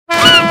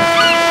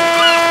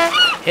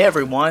Hey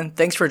everyone,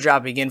 thanks for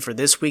dropping in for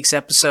this week's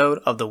episode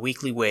of the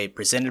Weekly Wave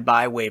presented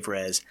by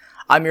WaveRez.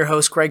 I'm your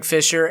host Greg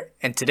Fisher,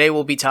 and today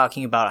we'll be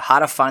talking about how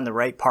to find the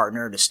right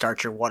partner to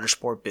start your water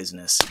sport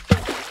business.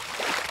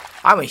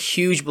 I'm a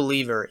huge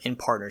believer in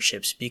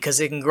partnerships because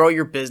they can grow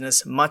your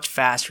business much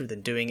faster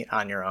than doing it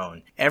on your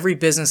own. Every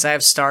business I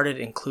have started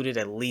included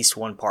at least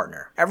one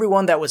partner.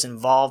 Everyone that was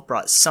involved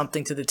brought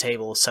something to the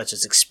table such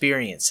as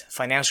experience,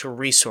 financial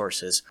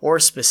resources, or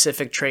a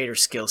specific trade or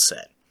skill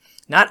set.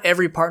 Not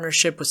every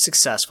partnership was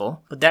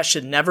successful, but that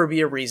should never be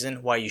a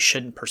reason why you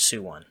shouldn't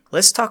pursue one.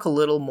 Let's talk a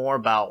little more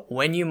about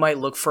when you might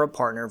look for a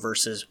partner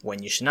versus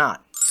when you should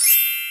not.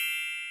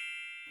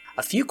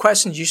 A few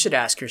questions you should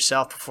ask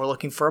yourself before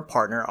looking for a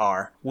partner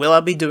are, will I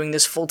be doing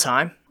this full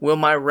time? Will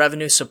my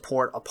revenue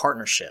support a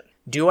partnership?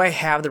 Do I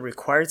have the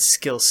required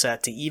skill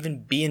set to even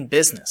be in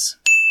business?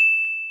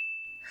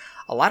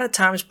 A lot of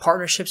times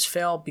partnerships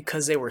fail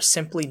because they were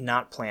simply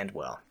not planned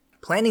well.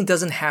 Planning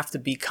doesn't have to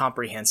be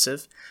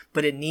comprehensive,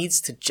 but it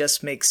needs to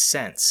just make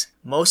sense.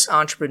 Most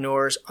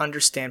entrepreneurs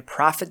understand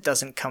profit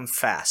doesn't come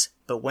fast,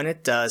 but when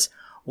it does,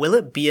 will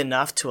it be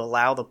enough to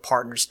allow the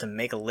partners to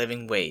make a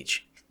living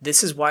wage?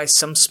 This is why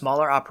some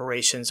smaller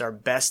operations are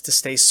best to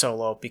stay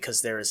solo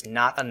because there is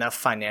not enough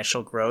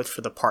financial growth for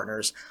the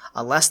partners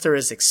unless there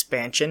is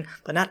expansion,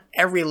 but not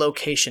every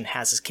location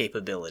has this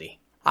capability.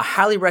 I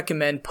highly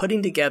recommend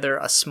putting together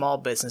a small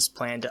business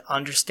plan to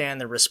understand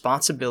the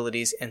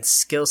responsibilities and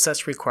skill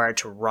sets required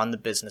to run the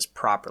business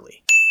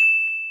properly.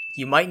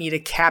 You might need a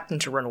captain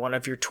to run one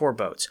of your tour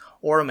boats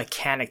or a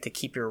mechanic to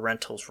keep your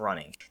rentals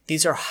running.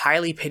 These are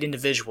highly paid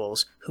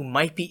individuals who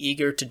might be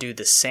eager to do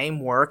the same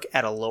work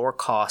at a lower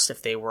cost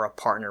if they were a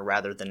partner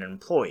rather than an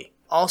employee.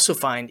 Also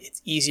find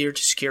it's easier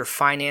to secure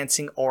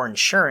financing or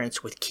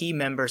insurance with key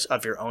members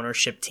of your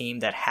ownership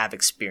team that have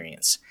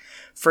experience.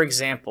 For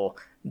example,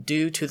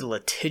 due to the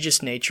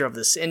litigious nature of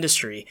this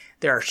industry,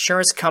 there are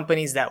insurance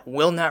companies that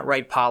will not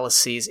write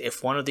policies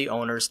if one of the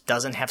owners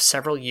doesn't have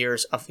several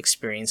years of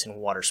experience in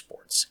water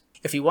sports.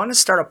 If you want to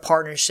start a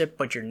partnership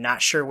but you're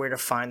not sure where to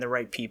find the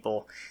right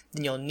people,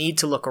 then you'll need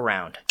to look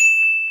around.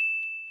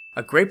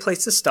 A great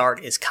place to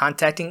start is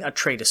contacting a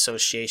trade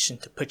association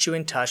to put you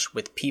in touch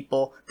with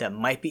people that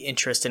might be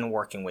interested in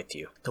working with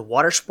you. The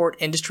Water Sport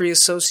Industry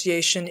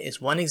Association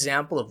is one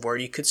example of where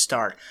you could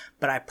start,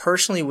 but I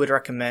personally would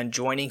recommend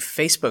joining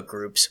Facebook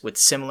groups with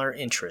similar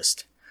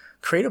interest.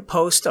 Create a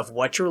post of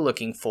what you're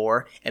looking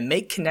for and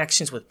make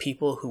connections with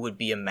people who would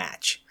be a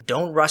match.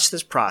 Don't rush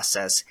this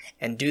process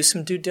and do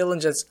some due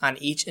diligence on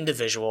each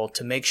individual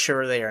to make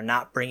sure they are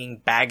not bringing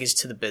baggage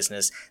to the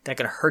business that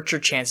could hurt your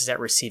chances at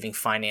receiving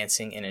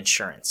financing and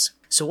insurance.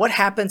 So what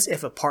happens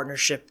if a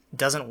partnership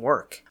doesn't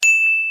work?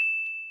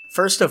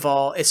 First of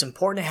all, it's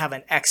important to have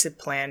an exit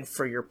plan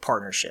for your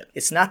partnership.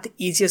 It's not the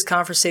easiest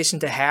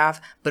conversation to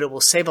have, but it will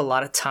save a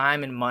lot of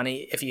time and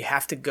money if you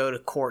have to go to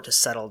court to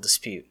settle a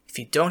dispute. If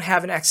you don't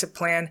have an exit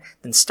plan,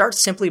 then start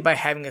simply by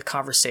having a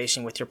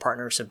conversation with your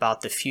partners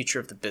about the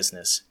future of the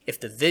business. If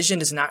the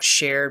vision is not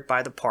shared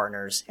by the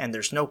partners and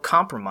there's no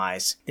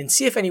compromise, then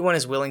see if anyone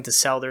is willing to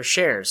sell their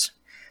shares.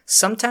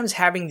 Sometimes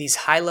having these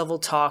high-level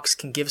talks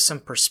can give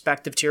some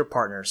perspective to your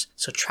partners,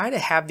 so try to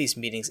have these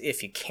meetings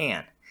if you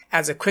can.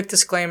 As a quick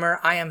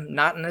disclaimer, I am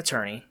not an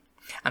attorney.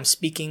 I'm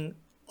speaking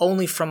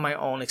only from my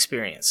own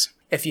experience.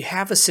 If you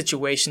have a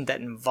situation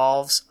that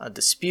involves a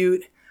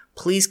dispute,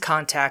 please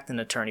contact an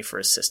attorney for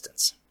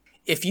assistance.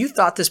 If you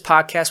thought this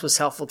podcast was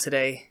helpful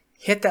today,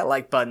 hit that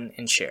like button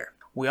and share.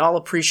 We all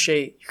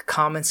appreciate your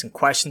comments and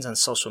questions on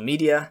social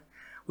media.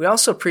 We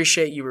also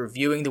appreciate you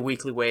reviewing the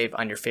Weekly Wave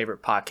on your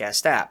favorite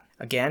podcast app.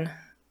 Again,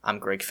 I'm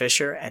Greg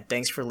Fisher, and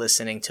thanks for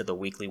listening to the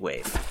Weekly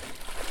Wave.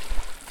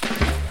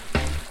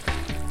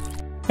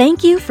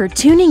 Thank you for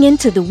tuning in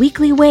to the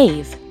Weekly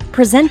Wave,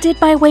 presented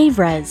by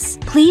WaveRez.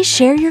 Please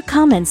share your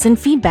comments and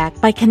feedback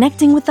by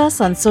connecting with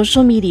us on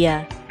social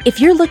media.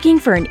 If you're looking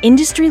for an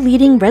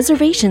industry-leading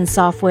reservation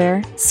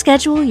software,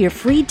 schedule your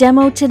free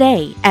demo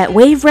today at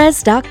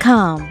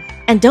waverez.com.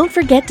 And don't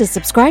forget to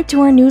subscribe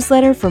to our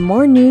newsletter for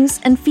more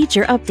news and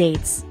feature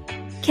updates.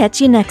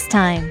 Catch you next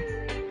time.